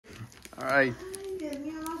Alright. Ay, Dios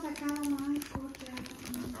mío, no ha sacado más porque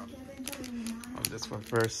aquí adentro de mi mano. Oh, this one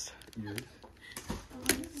first. Yours.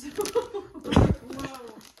 Wow.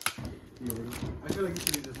 Yours. I feel like you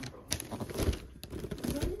should use this one, bro.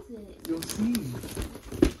 What is it? You'll see.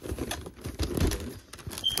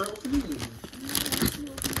 Start opening it.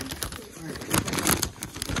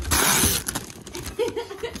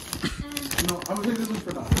 No, I'm gonna take this one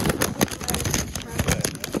for now.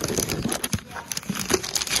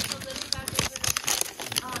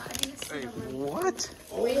 Wait, what?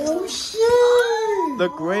 Oh shit! The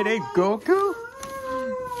grade 8 Goku?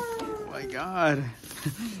 Oh my god.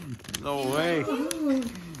 No way.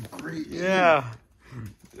 Great. Yeah.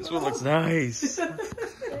 This one looks nice.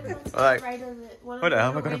 Alright. Where the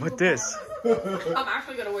hell am I gonna put this? I'm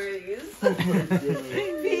actually gonna wear these.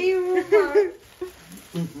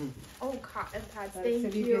 Oh, cotton pads.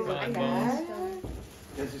 Thank you. Bye, I Mom. guess.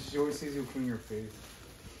 Yeah, she always says you'll clean your face.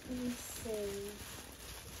 Let me see.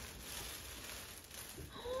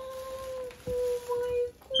 Oh my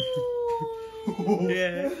god.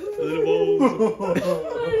 Yeah, little balls.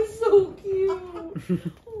 That is so cute.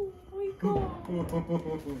 Oh my god.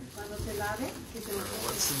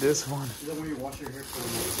 What's this one? Is that when you wash your hair for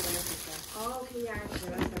Oh, okay, yeah, actually,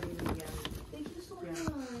 that's everything, yeah. Thank you so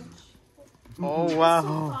much. Oh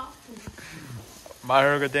wow. My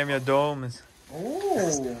Hero Academia domes.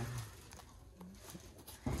 Oh!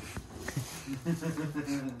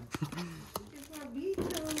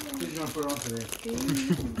 She's gonna put it on today.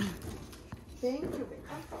 Thank you.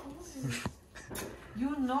 You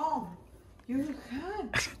know. You can.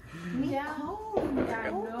 Me Yeah. too. Yeah, I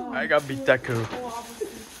know. I got Bitaku.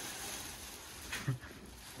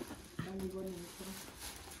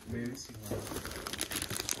 Maybe see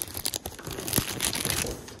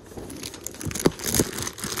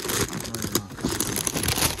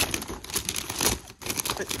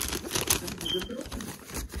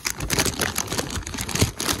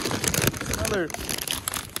Another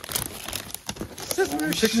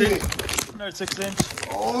 6 inch. Another 6 inch.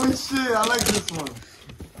 Oh shit, I like this one.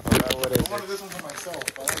 What is I wanted it? this one for myself.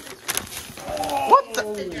 I like this What the?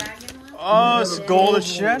 The dragon one? Oh, it's Golden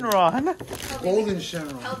Shenron. one. Golden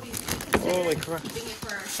Shenron. Help you Holy consider crap. keeping it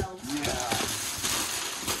for ourselves.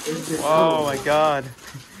 Yeah. It's the Oh my god.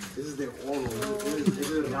 This is the oro. This is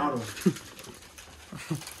the Naruto.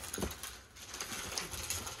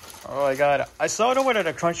 Oh my god. I saw the one at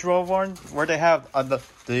the Crunchyroll one where they have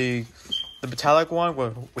the metallic one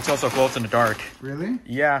which also glows in the dark. Really?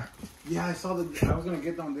 Yeah. Yeah, I saw the. I was gonna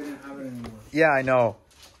get them, they didn't have it anymore. Yeah, I know.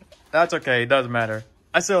 That's okay. It doesn't matter.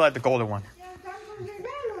 I still like the golden one.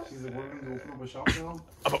 She's like, we're gonna go open up a shop now.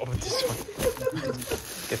 I'm gonna open this one.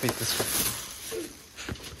 Give me this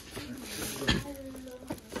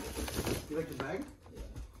You like the bag?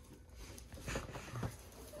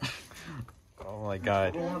 one. Oh my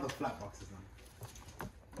god. Go one of the flat boxes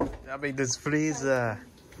now. I mean, this Frieza.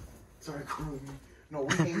 Sorry, Kurumi. No,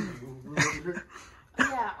 we hate you.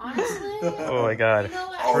 Yeah, honestly. Oh my god. You know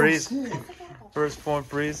what? Oh, Frieza. shit. First form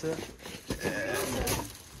Frieza.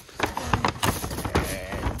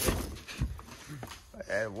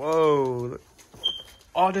 And whoa.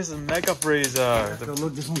 Oh, this is Mega Frieza.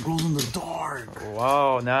 Look, this one glows in the dark.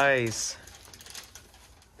 Wow, nice.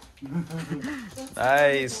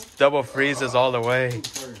 Nice. Double Friezas all the way.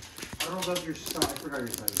 Sorry. I don't know if that's your size. I forgot your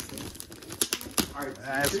size. Alright,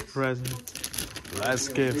 Last six? present. Last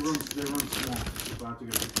Yeah, gift. They run small. So I have to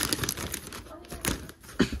get it.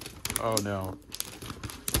 Oh no.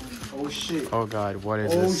 Oh shit. Oh god, what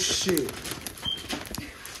is Oh this? shit.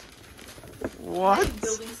 What?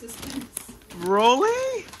 Building systems.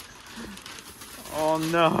 Really? Oh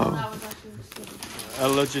no. That was actually stupid. A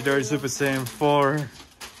legendary Super Saiyan 4.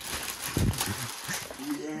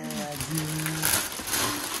 Yeah, dude.